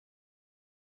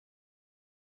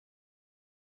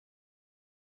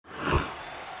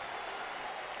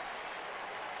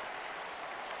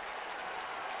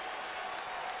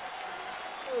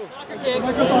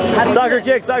Soccer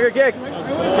kick, soccer kick.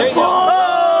 There you go. Oh!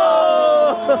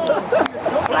 I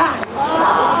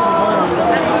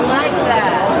like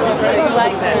that. I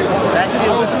like that. That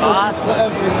shit was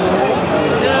awesome.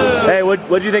 Dude. Hey,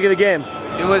 what'd you think of the game?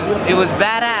 It was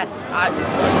badass.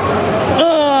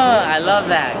 I love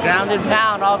that. Ground and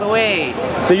pound all the way.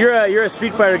 So you're a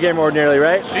Street Fighter gamer ordinarily,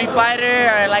 right? Street Fighter,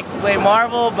 I like to play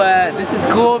Marvel, but this is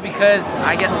cool because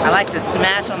I like to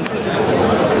smash on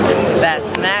that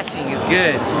smashing is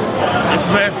good. It's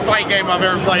the best fight game I've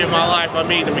ever played in my life. I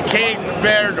mean, the mechanics are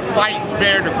better, the fighting's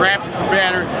better, the graphics are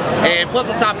better, and plus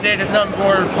on top of that, there's nothing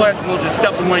more pleasurable than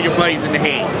stuffing one of your buddies in the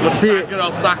head with a good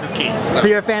old soccer kick. So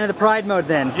you're a fan of the Pride mode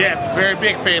then? Yes, very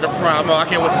big fan of Pride mode. I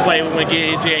can't wait to play when we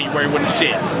get in January when the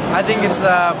shits. I think it's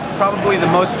probably the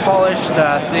most polished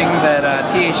thing that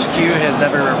THQ has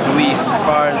ever released as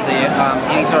far as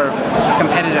any sort of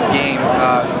competitive game.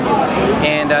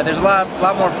 And there's a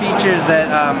lot more features that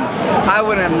I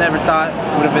would have never thought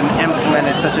would have been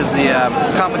implemented, such as the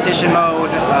competition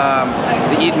mode,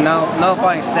 the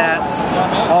nullifying stats,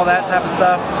 all that type of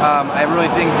stuff. I really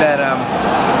think that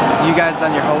you guys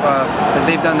done your that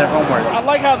they've done their homework. I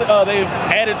like how they've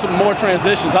added to more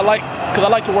transitions. Because I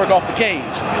like to work off the cage.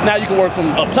 Now you can work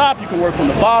from up top, you can work from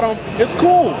the bottom. It's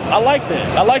cool. I like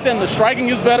that. I like that, and the striking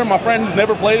is better. My friend who's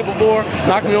never played it before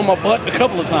knocked me on my butt a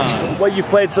couple of times. What you've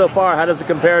played so far, how does it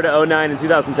compare to 09 and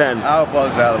 2010? I'll blow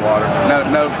it out of the water.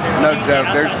 No joke.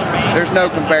 There's no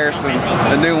comparison.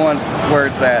 The new one's where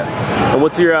it's at.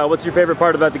 What's your favorite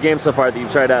part about the game so far that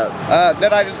you've tried out?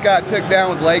 That I just got took down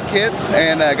with leg kicks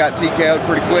and got TKO'd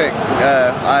pretty quick.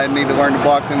 I need to learn to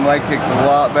block them leg kicks a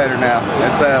lot better now.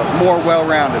 It's more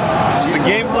well-rounded. The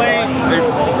gameplay,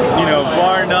 it's, you know,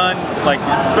 bar none, like,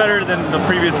 it's better than the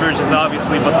previous versions,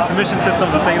 obviously, but the submission system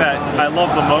is the thing that I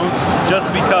love the most, just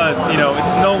because, you know,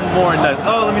 it's no more in this,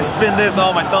 oh, let me spin this,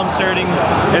 oh, my thumb's hurting.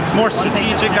 It's more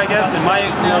strategic, I guess, in my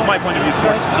point of view, it's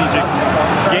more strategic.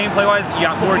 Gameplay-wise, you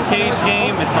got more cage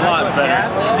game, it's a lot better.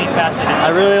 I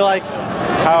really like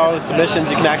how submissions,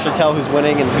 you can actually tell who's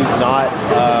winning and who's not.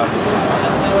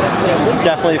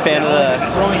 Definitely a fan of the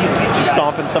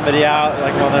stomping somebody out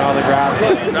like while they're on the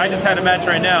ground. I just had a match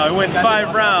right now. It went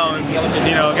 5 rounds.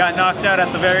 You know, got knocked out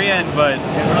at the very end, but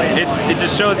it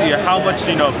just shows you how much,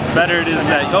 you know, better it is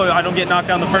that, oh, I don't get knocked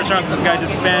down the first round because this guy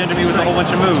just spammed me with a whole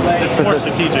bunch of moves. It's more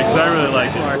strategic, so I really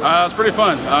like it. It's pretty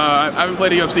fun. I haven't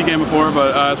played a UFC game before,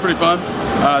 but it's pretty fun.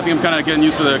 I think I'm kind of getting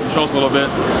used to the controls a little bit.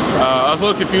 I was a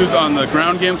little confused on the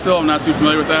ground game still. I'm not too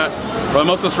familiar with that. But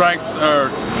most of the strikes are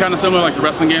kind of similar like the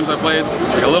wrestling games I played,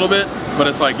 like a little bit, but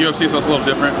it's like UFC, so it's a little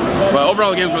different. But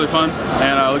overall, the game's really fun,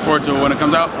 and I look forward to when it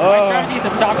comes out. My strategy is to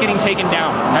stop getting taken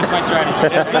down. That's my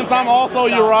strategy. Since I'm also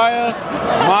Uriah,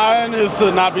 mine is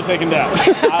to not be taken down.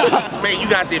 Man, you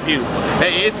guys did beautiful.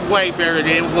 It's way better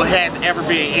than what has ever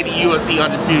been any UFC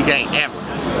Undisputed game ever.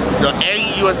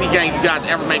 Any UFC game you guys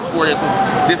ever make before this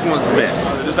one's the best.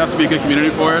 There just has to be a good community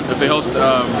for it. If they host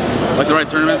like the right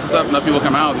tournaments and stuff, enough people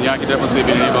come out, then yeah, I could definitely see it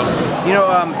being an EVO. You know,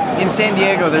 in San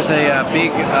Diego, there's a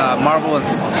big Marvel and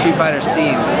Street Fighter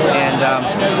scene, and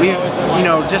we, you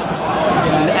know, just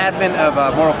in the advent of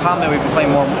Mortal Kombat, we've been playing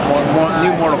more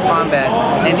new Mortal Kombat,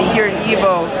 and here in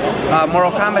EVO,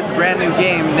 Mortal Kombat's a brand new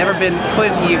game, never been put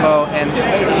in EVO, and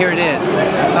here it is.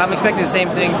 I'm expecting the same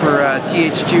thing for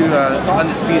THQ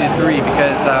Undisputed 3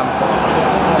 because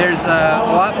there's a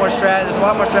lot more strategy. There's a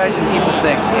lot more strategy than people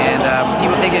think, and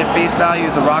people take it at face value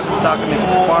as a rock'em sock'em. It's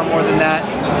far more than that,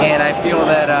 and I feel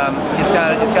that it's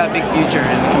got a big future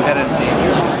in the competitive scene.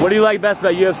 What do you like best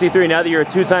about UFC 3 now that you're a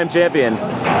 2-time champion?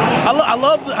 I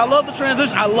love the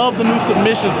transition. I love the new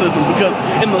submission system because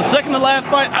in the second to last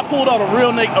fight, I pulled out a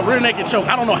rear naked choke.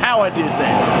 I don't know how I did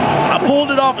that. I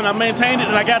pulled it off and I maintained it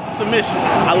and I got the submission.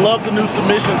 I love the new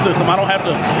submission system. I don't have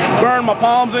to burn my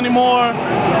palms anymore.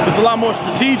 It's a lot more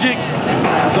strategic.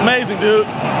 It's amazing, dude.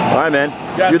 All right, man.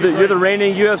 You're the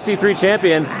reigning UFC 3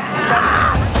 champion.